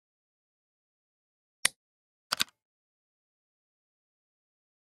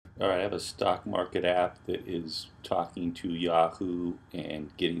Alright, I have a stock market app that is talking to Yahoo and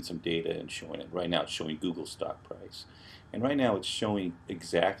getting some data and showing it. Right now it's showing Google stock price. And right now it's showing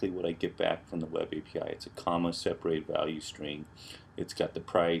exactly what I get back from the web API. It's a comma separated value string. It's got the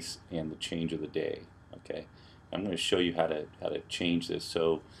price and the change of the day. Okay, I'm going to show you how to change this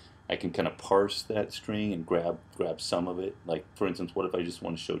so I can kind of parse that string and grab some of it. Like for instance, what if I just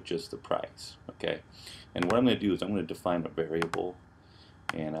want to show just the price? Okay, and what I'm going to do is I'm going to define a variable,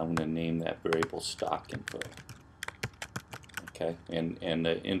 and I'm going to name that variable stock info. Okay, and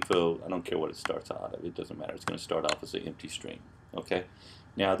the info, I don't care what it starts out of, it doesn't matter, it's going to start off as an empty string. Okay,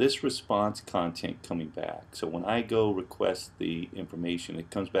 now this response content coming back, so when I go request the information, it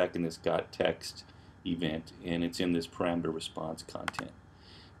comes back in this got text event, and it's in this parameter response content.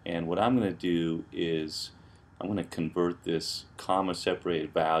 And what I'm going to do is I'm going to convert this comma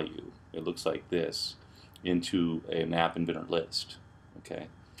separated value, it looks like this, into an App Inventor list. Okay,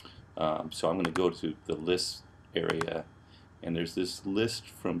 so I'm going to go to the list area, and there's this list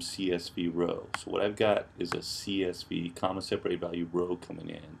from CSV row. So what I've got is a CSV comma separated value row coming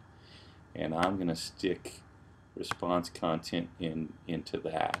in, and I'm going to stick response content into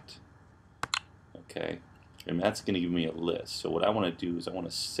that. Okay, and that's going to give me a list. So what I want to do is I want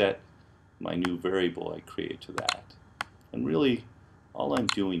to set my new variable I created to that. And really all I'm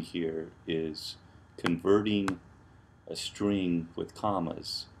doing here is converting a string with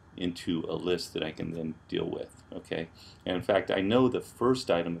commas into a list that I can then deal with. Okay, and in fact I know the first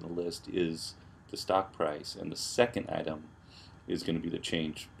item in the list is the stock price, and the second item is going to be the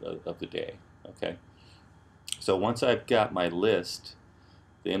change of the day. Okay, so once I've got my list,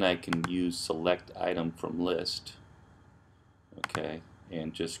 then I can use select item from list. Okay,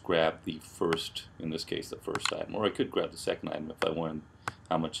 and just grab the first, in this case the first item, or I could grab the second item if I wanted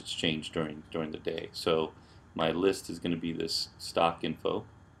how much it's changed during the day. So my list is going to be this stock info.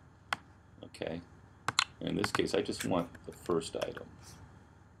 Okay, and in this case I just want the first item.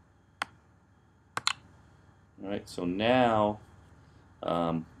 Alright, so now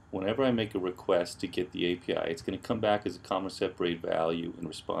whenever I make a request to get the API, it's going to come back as a comma separated value in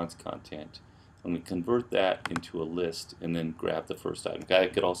response content. I'm going to convert that into a list and then grab the first item. I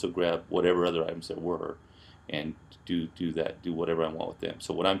could also grab whatever other items there were and do whatever I want with them.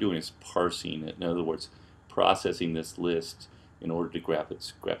 So what I'm doing is parsing it. In other words, processing this list in order to grab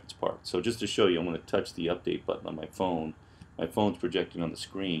its part. So just to show you, I'm going to touch the update button on my phone. My phone's projecting on the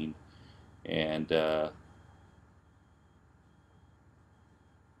screen, and let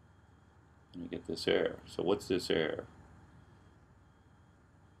me get this error. So what's this error?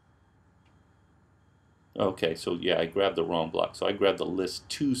 Okay, so yeah, I grabbed the wrong block. So I grabbed the list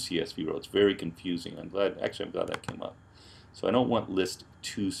to CSV row. It's very confusing. I'm glad that came up. So I don't want list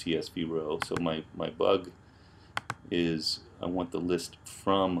to CSV row. So my bug is I want the list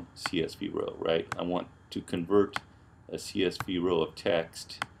from CSV row, right? I want to convert a CSV row of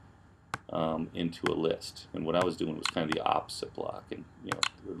text into a list. And what I was doing was kind of the opposite block, and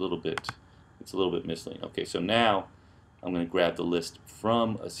it's a little bit misleading. Okay, so now I'm going to grab the list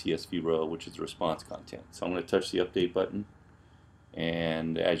from a CSV row, which is the response content. So I'm going to touch the update button,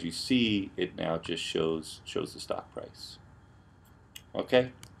 and as you see, it now just shows the stock price.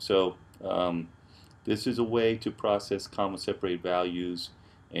 Okay, so this is a way to process comma separated values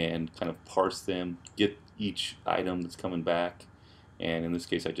and kind of parse them, get each item that's coming back. And in this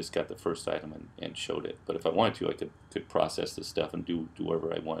case, I just got the first item and showed it. But if I wanted to, I could process this stuff and do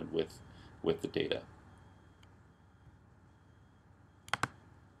whatever I wanted with the data.